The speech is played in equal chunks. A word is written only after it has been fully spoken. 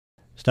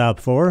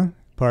Stop 4,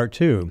 Part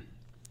 2.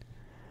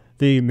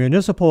 The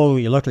Municipal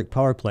Electric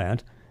Power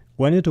Plant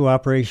went into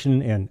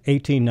operation in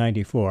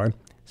 1894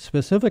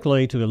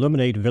 specifically to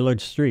illuminate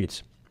village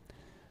streets.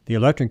 The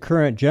electric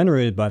current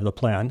generated by the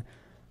plant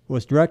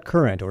was direct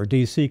current, or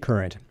DC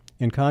current,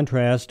 in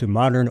contrast to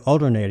modern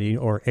alternating,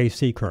 or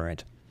AC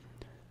current.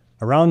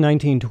 Around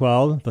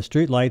 1912, the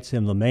streetlights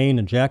in the Main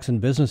and Jackson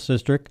Business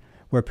District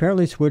were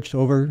apparently switched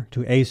over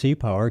to AC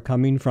power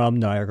coming from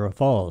Niagara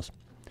Falls.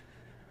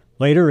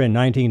 Later, in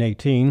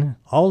 1918,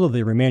 all of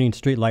the remaining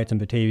streetlights in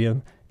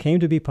Batavia came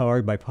to be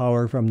powered by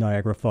power from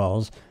Niagara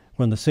Falls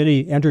when the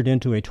city entered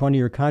into a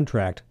 20-year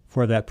contract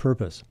for that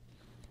purpose.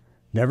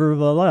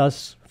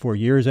 Nevertheless, for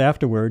years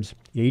afterwards,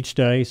 each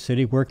day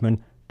city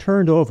workmen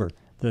turned over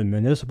the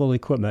municipal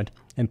equipment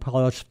and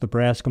polished the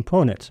brass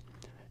components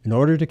in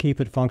order to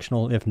keep it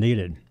functional if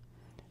needed.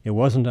 It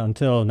wasn't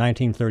until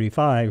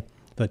 1935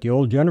 that the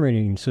old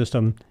generating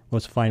system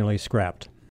was finally scrapped.